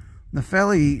though.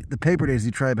 Nephalii, the paper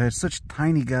daisy tribe, has such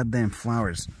tiny goddamn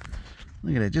flowers.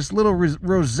 Look at it, just little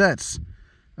rosettes,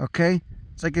 okay?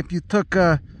 It's like if you took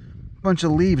a bunch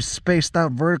of leaves spaced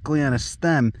out vertically on a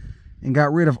stem and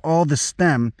got rid of all the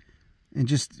stem and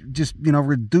just you know,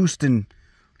 reduced and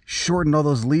shortened all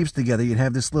those leaves together, you'd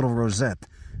have this little rosette.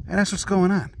 And that's what's going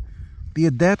on. The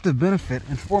adaptive benefit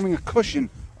in forming a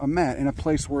cushion, a mat, in a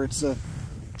place where it's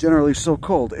generally so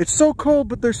cold. It's so cold,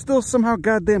 but there's still somehow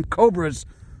goddamn cobras,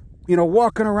 you know,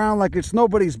 walking around like it's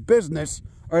nobody's business,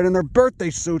 right, in their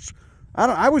birthday suits.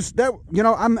 I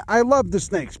love the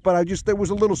snakes, but it was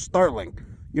a little startling.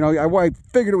 You know, I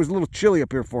figured it was a little chilly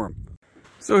up here for them.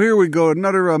 So here we go,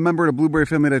 another member of the blueberry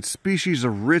family, that species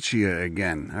of Richia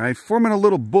again. All right, forming a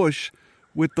little bush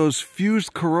with those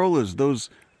fused corollas, those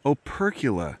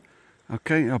opercula.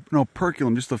 Okay, no,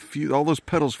 operculum, just all those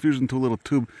petals fused into a little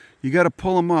tube. You got to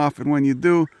pull them off, and when you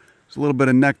do, There's a little bit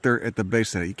of nectar at the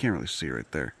base of it. You can't really see it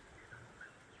right there.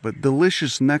 But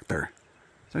delicious nectar.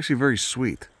 It's actually very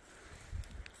sweet.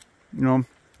 You know?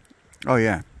 Oh,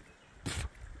 yeah.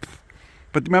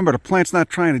 But remember, the plant's not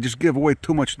trying to just give away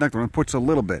too much nectar. It puts a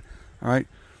little bit. All right?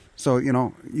 So, you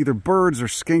know, either birds or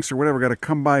skinks or whatever got to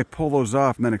come by, pull those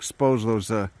off, and then expose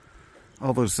those,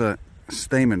 all those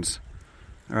stamens.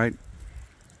 All right?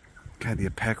 God, the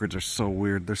epacrids are so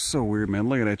weird. They're so weird, man.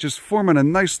 Look at that. Just forming a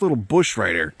nice little bush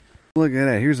right here. Look at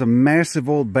that. Here's a massive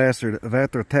old bastard of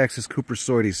Athrotaxis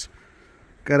cuprossoides.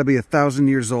 Got to be 1,000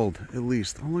 years old, at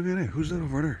least. Oh, look at that. Who's that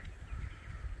over there?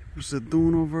 What's that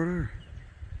doing over there?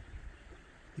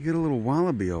 You got a little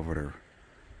wallaby over there.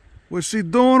 What's he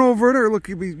doing over there? Look,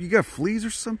 you got fleas or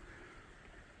something?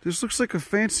 This looks like a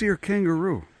fancier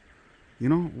kangaroo. You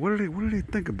know, what do they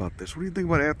think about this? What do you think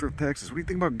about Athrotaxis? What do you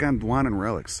think about Gondwana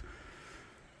relics?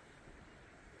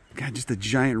 God, just a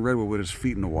giant redwood with his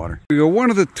feet in the water. We go one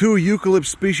of the two eucalypt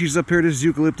species up here. This is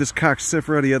Eucalyptus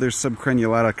coccifera, the other is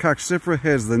subcrenulata. Coccifera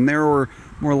has the narrower,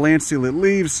 more lanceolate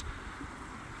leaves.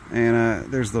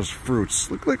 And there's those fruits.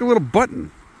 Look like a little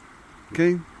button.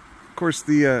 Okay? Of course,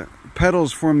 the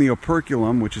petals form the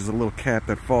operculum, which is a little cap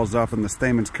that falls off and the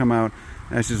stamens come out.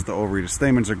 That's just the ovary. The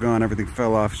stamens are gone. Everything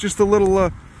fell off. It's just a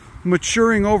little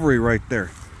maturing ovary right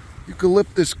there.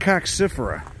 Eucalyptus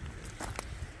coccifera.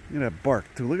 Look at that bark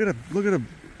too. Look at a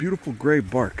beautiful gray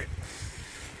bark.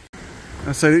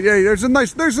 I said, yeah, there's a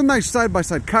nice side by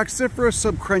side. Coccifera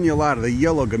subcrenulata, the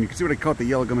yellow gum. You can see what I call it, the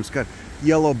yellow gum. It's got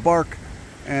yellow bark,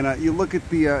 and you look at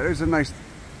the there's a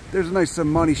nice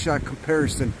money shot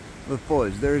comparison with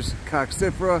foliage. There's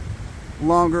Coccifera,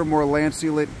 longer, more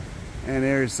lanceolate, and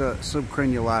there's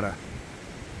subcrenulata.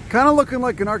 Kind of looking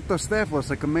like an Arctostaphylos,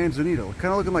 like a manzanita.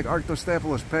 Kind of looking like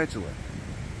Arctostaphylos patula.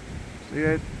 See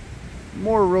that?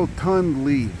 More rotund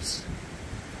leaves.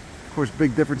 Of course,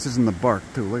 big differences in the bark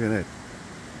too. Look at that.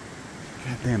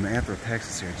 God damn, the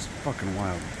Athrotaxis here is fucking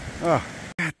wild. Oh,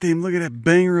 god damn, look at that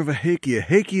banger of a hakea.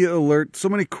 Hakea alert. So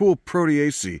many cool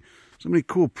proteaceae. So many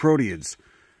cool proteids.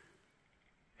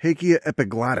 Hakea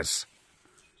epiglottis.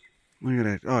 Look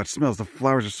at that. Oh, it smells. The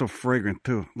flowers are so fragrant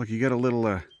too. Look, you got a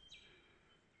little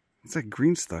it's like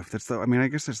green stuff. That's the, I mean, I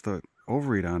guess that's the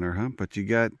ovary down there, huh? But you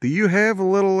got, do you have a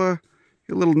little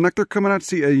nectar coming out?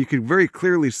 See, you can very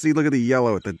clearly see, look at the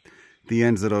yellow at the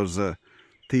ends of those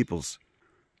tepals.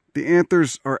 The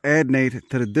anthers are adnate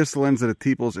to the distal ends of the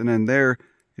tepals, and then there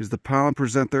is the pollen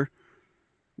presenter.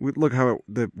 Look how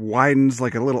it widens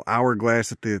like a little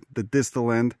hourglass at the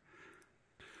distal end.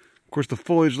 Of course, the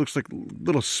foliage looks like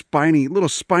little spiny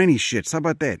shits. How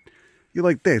about that? You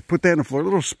like that? Put that in the floor.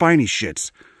 Little spiny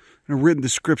shits. A written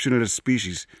description of the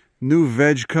species. New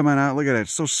veg coming out. Look at that.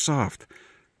 It's so soft.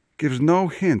 Gives no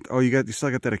hint. Oh, you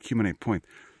still got that acuminate point.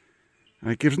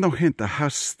 It gives no hint to how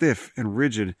stiff and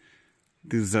rigid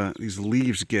these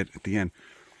leaves get at the end.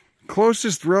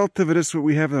 Closest relative of this, what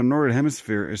we have in the northern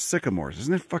hemisphere, is sycamores.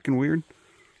 Isn't it fucking weird?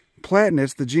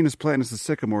 Platanus, the genus Platanus, the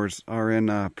sycamores are in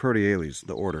Proteales,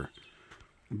 the order.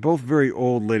 Both very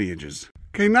old lineages.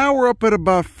 Okay, now we're up at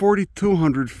about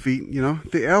 4,200 feet, you know,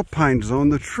 the Alpine zone,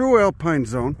 the true Alpine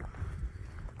zone.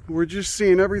 We're just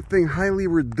seeing everything highly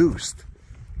reduced.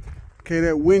 Okay,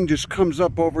 that wind just comes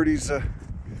up over these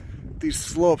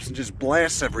slopes and just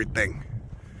blasts everything.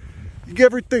 You get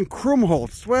everything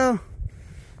Krumholtz. Well,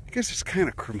 I guess it's kind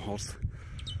of Krumholtz.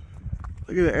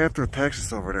 Look at the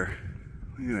Athrotaxis over there.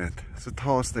 Look at that. It's the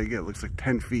tallest they get. It looks like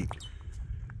 10 feet.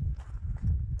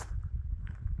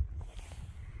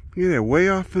 Look at that, way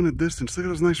off in the distance. Look at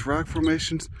those nice rock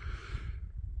formations.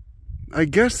 I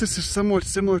guess this is somewhat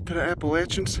similar to the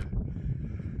Appalachians.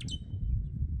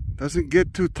 Doesn't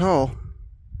get too tall,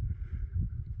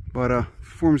 but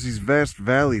forms these vast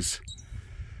valleys.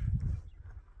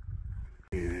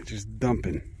 Yeah, just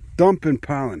dumping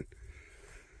pollen.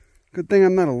 Good thing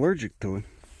I'm not allergic to it.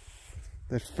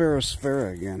 That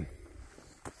Pherosphaera again.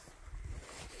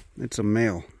 It's a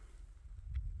male.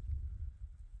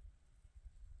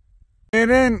 And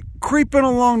then creeping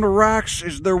along the rocks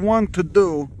is there one to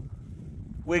do.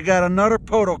 We got another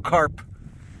podocarp.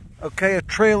 Okay, a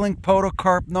trailing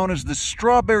podocarp known as the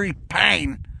strawberry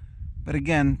pine. But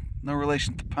again, no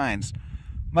relation to pines.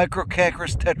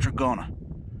 Microcachrys tetragona.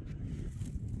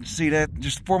 You see that?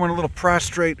 Just forming a little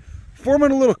prostrate.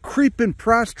 Forming a little creeping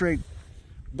prostrate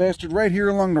bastard right here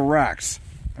along the rocks.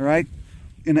 Alright?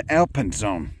 In the Alpine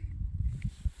zone.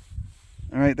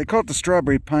 Alright, they call it the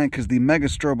strawberry pine because the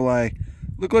megastrobili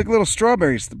look like little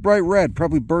strawberries. The bright red,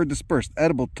 probably bird dispersed.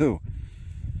 Edible too.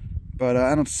 But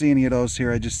I don't see any of those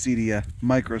here. I just see the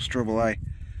microstrobili.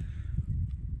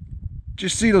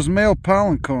 Just see those male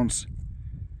pollen cones.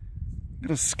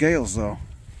 Little scales though.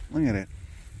 Look at it.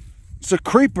 It's a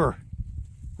creeper.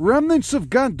 Remnants of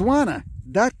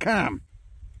Gondwana.com.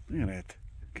 Look at that.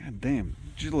 God damn.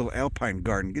 Get your little Alpine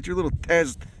garden. Get your little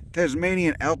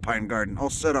Tasmanian Alpine garden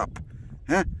all set up.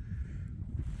 Huh?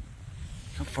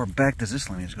 How far back does this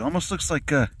lineage go? Almost looks like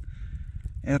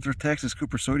Athrotaxis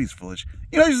Coopersoides village.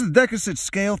 You know, just the decussate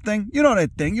scale thing. You know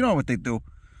that thing. You know what they do.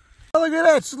 Oh, look at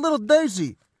that. It's a little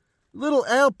daisy. Little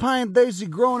Alpine daisy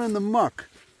growing in the muck.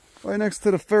 Right next to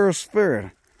the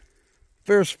Pherosphaera.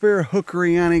 Pherosphaera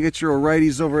hookeriana. You get your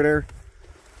orites over there.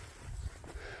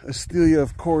 Astelia,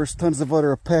 of course. Tons of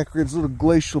other apacrids. Little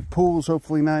glacial pools.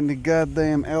 Hopefully not any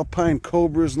goddamn Alpine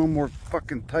Cobras. No more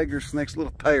fucking tiger snakes. A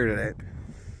little tired of that.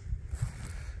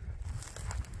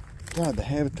 God, the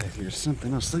habitat here is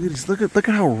something else. Look at these. Look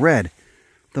at how red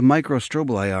the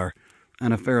microstrobili are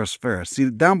on a Pherosphaera. See,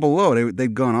 down below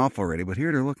they've gone off already, but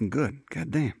here they're looking good.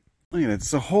 God damn. Look at it.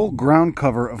 It's a whole ground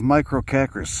cover of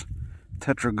Microcacris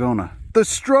tetragona. The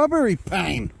strawberry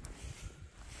pine.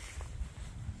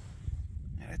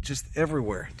 Yeah, just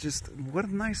everywhere. Just what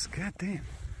a nice goddamn.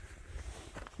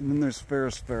 And then there's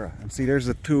Pherosphaera. And see, there's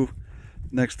the two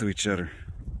next to each other.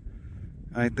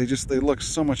 All right, they look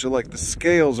so much alike. The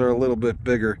scales are a little bit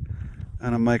bigger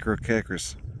on a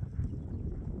Microcacris.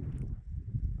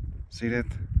 See that?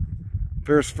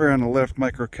 Pherosphaera on the left,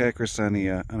 Microcacris on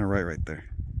the right there.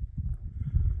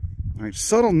 All right,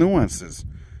 subtle nuances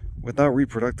without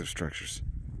reproductive structures.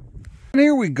 And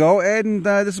here we go, adding,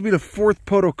 this will be the fourth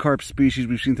podocarp species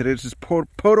we've seen today. This is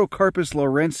Podocarpus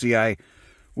lawrencei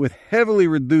with heavily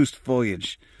reduced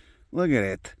foliage. Look at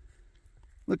it.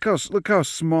 Look how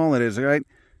small it is, all right?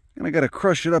 And I got to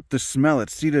crush it up to smell it.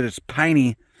 See that it's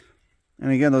piney. And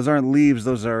again, those aren't leaves,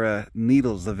 those are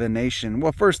needles, the venation.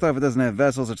 Well, first off, it doesn't have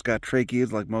vessels. It's got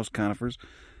tracheas like most conifers.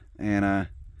 And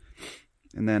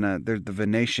then there's the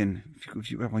venation.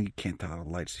 Well, you can't tell the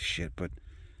lights shit, but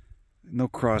no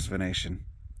cross venation.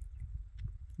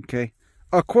 Okay?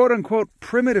 A quote-unquote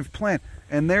primitive plant.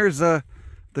 And there's the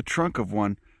trunk of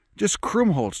one. Just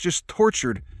krumholz, just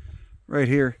tortured right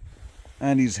here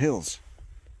on these hills.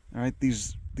 All right?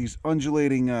 These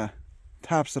undulating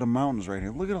tops of the mountains right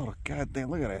here. Look at all the goddamn,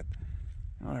 look at that.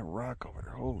 All that rock over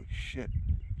there. Holy shit.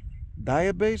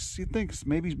 Diabase, you think?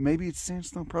 Maybe it's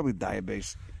sandstone? Probably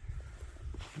diabase.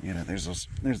 Yeah, there's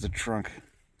the trunk.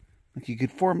 Like you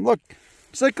could form, look,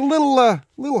 it's like a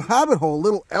little hobbit hole,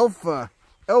 little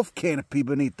elf canopy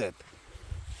beneath that.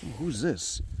 Oh, who's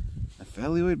this? A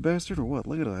phalloid bastard or what?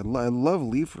 Look at it. I love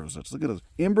leaf rosettes. Look at those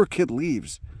imbricate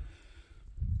leaves.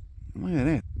 Look at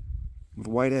that. With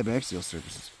white abaxial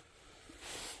surfaces.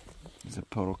 There's a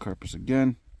podocarpus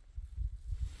again.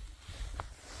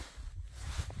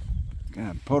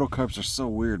 God, podocarps are so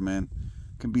weird, man.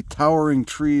 Can be towering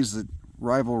trees that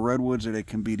rival redwoods, or they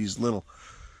can be these little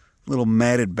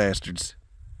matted bastards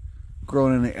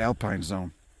growing in the alpine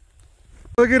zone.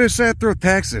 Look at this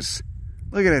Athrotaxis.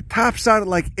 Look at it. Tops out at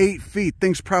like 8 feet.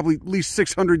 Thing's probably at least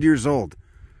 600 years old.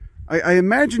 I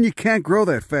imagine you can't grow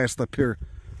that fast up here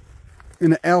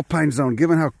in the alpine zone,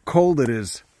 given how cold it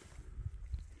is.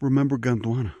 Remember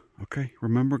Gondwana, okay?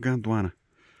 Remember Gondwana.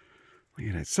 Look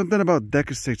at that. Something about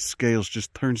decussate scales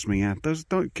just turns me on.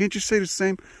 Can't you say the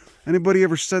same? Anybody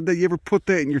ever said that? You ever put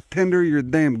that in your Tinder, your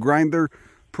damn Grindr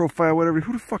profile, whatever?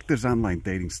 Who the fuck does online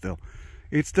dating still?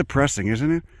 It's depressing,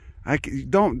 isn't it?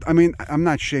 I mean, I'm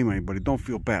not shaming anybody. Don't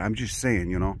feel bad. I'm just saying,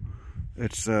 you know.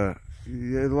 It's a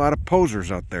lot of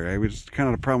posers out there. It's kind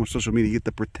of the problem with social media. You get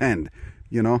to pretend,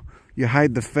 you know. You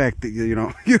hide the fact that, you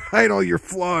know, you hide all your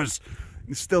flaws.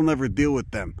 You still never deal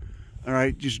with them. All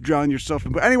right, just drown yourself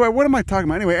in. But anyway, what am I talking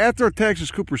about? Anyway,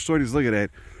 Athrotaxis Coopersoides, look at that.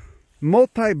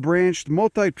 Multi-branched,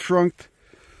 multi-trunked.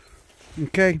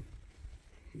 Okay.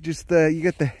 Just, you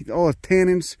get all the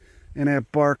tannins in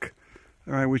that bark.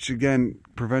 All right, which again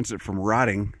prevents it from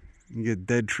rotting. You get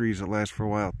dead trees that last for a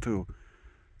while too.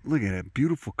 Look at that.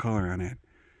 Beautiful color on that.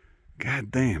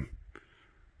 God damn.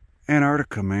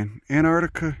 Antarctica, man.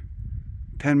 Antarctica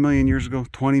 10 million years ago,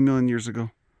 20 million years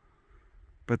ago.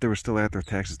 But there was still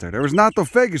Athrotaxis there. There was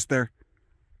Nothophagus there.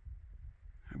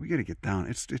 We gotta get down.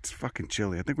 It's fucking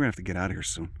chilly. I think we're gonna have to get out of here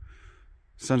soon.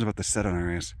 Sun's about to set on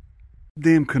our ass.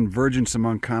 Damn convergence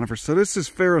among conifers. So this is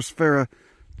Pherosphaera.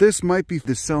 This might be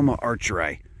the Selma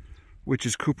archeri, which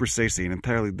is Cupressaceae, an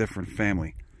entirely different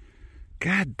family.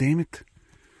 God damn it.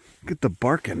 Look at the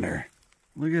bark in there.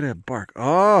 Look at that bark.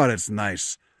 Oh, that's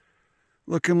nice.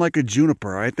 Looking like a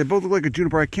juniper, all right? They both look like a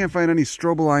juniper. I can't find any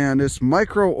strobili on this,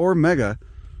 micro or mega.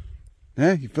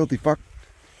 Eh, you filthy fuck.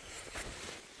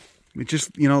 It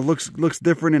just, you know, looks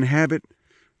different in habit,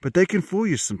 but they can fool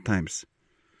you sometimes.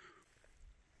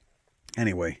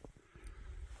 Anyway,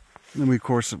 then we of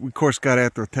course got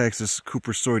Athrotaxis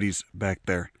Coopersoides back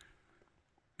there.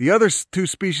 The other two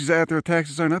species of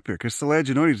Athrotaxis aren't up here because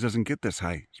Selaginoides doesn't get this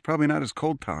high. It's probably not as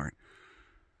cold tolerant.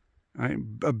 Right?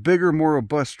 A bigger, more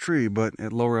robust tree, but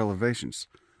at lower elevations.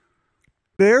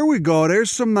 There we go. There's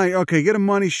some nice... Okay, get a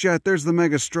money shot. There's the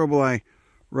Megastrobili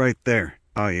right there.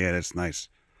 Oh, yeah, that's nice.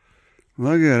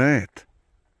 Look at that.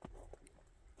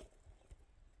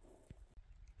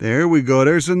 There we go.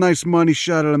 There's a nice money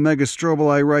shot of the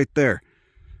Megastrobili right there.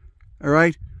 All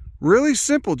right? Really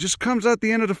simple. Just comes out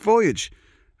the end of the foliage.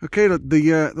 Okay,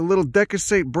 the little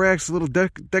decussate bracts, the little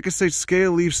decussate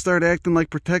scale leaves start acting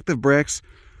like protective bracts,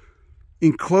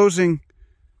 enclosing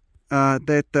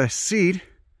that seed.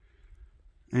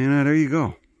 And there you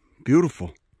go.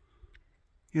 Beautiful.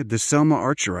 Yeah, Deselma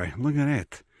archeri. Look at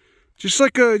that. Just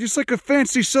like a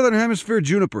fancy southern hemisphere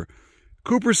juniper.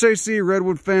 Cupressaceae,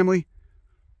 redwood family.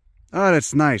 Oh,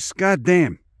 that's nice. God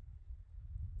damn.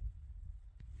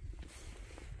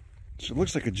 So it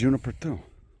looks like a juniper too.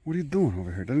 What are you doing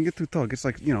over here? Doesn't get too tall. It gets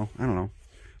like, you know, I don't know,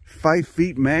 5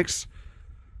 feet max.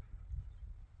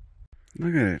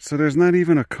 Look at it. So there's not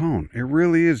even a cone. It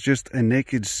really is just a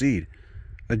naked seed.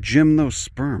 A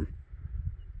gymnosperm.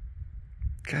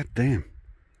 God damn.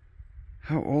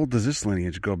 How old does this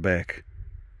lineage go back?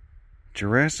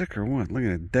 Jurassic or what? Look at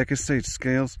it. Decussate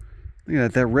scales. Look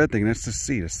at that red thing. That's the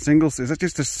seed. A single. Is that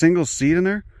just a single seed in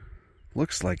there?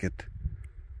 Looks like it.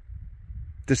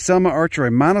 Deselma archeri,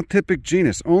 monotypic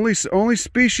genus. Only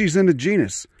species in the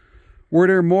genus. Were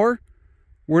there more?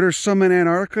 Were there some in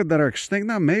Antarctica that are extinct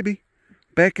now? Maybe.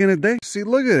 Back in the day. See,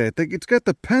 look at it. It's got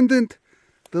the pendant,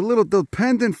 the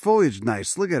pendant foliage.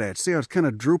 Nice. Look at that. See how it's kind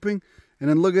of drooping? And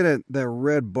then look at that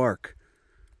red bark.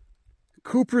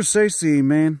 Cupressaceae,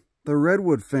 man. The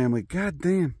redwood family. God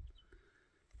damn.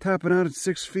 Topping out at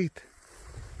 6 feet.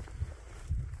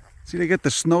 See, they get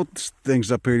the snow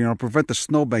things up here, you know, prevent the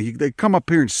snowbank. They come up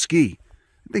here and ski.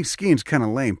 I think skiing's kind of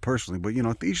lame, personally, but, you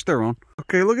know, to each their own.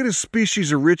 Okay, look at this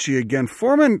species of Ritchie again,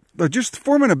 just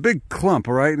forming a big clump,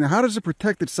 all right? And how does it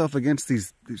protect itself against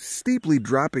these steeply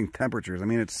dropping temperatures? I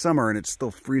mean, it's summer and it's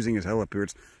still freezing as hell up here.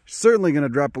 It's certainly going to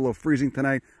drop below freezing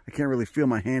tonight. I can't really feel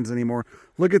my hands anymore.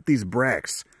 Look at these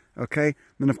bracts, okay?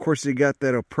 Then, of course, you got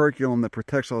that operculum that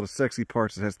protects all the sexy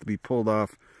parts that has to be pulled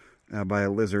off by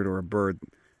a lizard or a bird.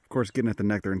 Of course, getting at the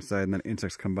nectar inside, and then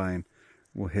insects come by and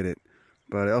will hit it.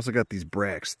 But I also got these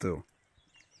bracts too.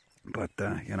 But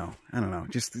you know, I don't know,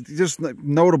 just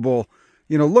notable.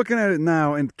 You know, looking at it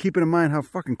now and keeping in mind how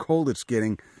fucking cold it's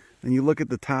getting, and you look at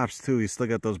the tops too. You still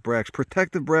got those bracts,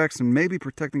 protective bracts, and maybe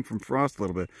protecting from frost a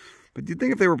little bit. But you'd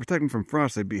think if they were protecting from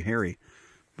frost, they'd be hairy.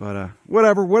 But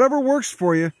whatever works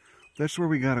for you. That's where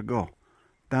we gotta go.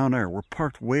 Down there, we're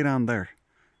parked way down there.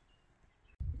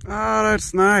 Oh,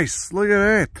 that's nice. Look at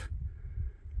that.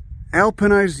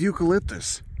 Alpinized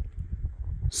eucalyptus.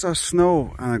 Saw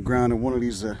snow on the ground in one of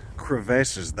these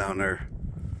crevasses down there.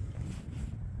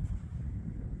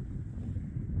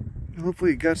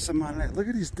 Hopefully you got some on that. Look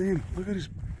at these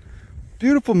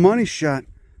beautiful money shot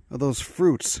of those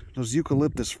fruits, those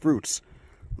eucalyptus fruits.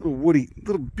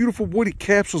 Little beautiful woody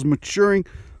capsules maturing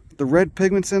with the red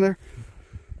pigments in there.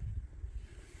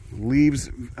 Leaves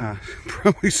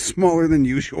probably smaller than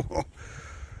usual.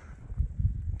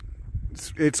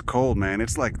 It's cold, man.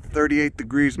 It's like 38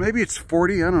 degrees. Maybe it's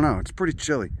 40. I don't know. It's pretty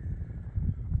chilly.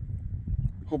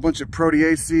 Whole bunch of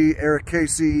Proteaceae,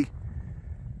 Ericaceae.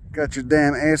 Got your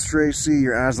damn Astraceae,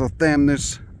 your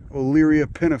Azothamnus, Oleria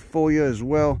pinifolia as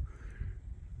well.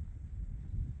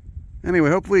 Anyway,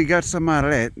 hopefully you got some out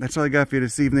of that. That's all I got for you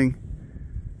this evening.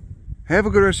 Have a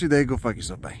good rest of your day. Go fuck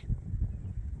yourself. Bye.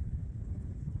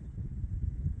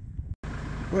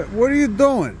 What are you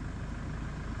doing?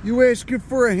 You asking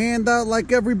for a handout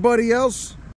like everybody else?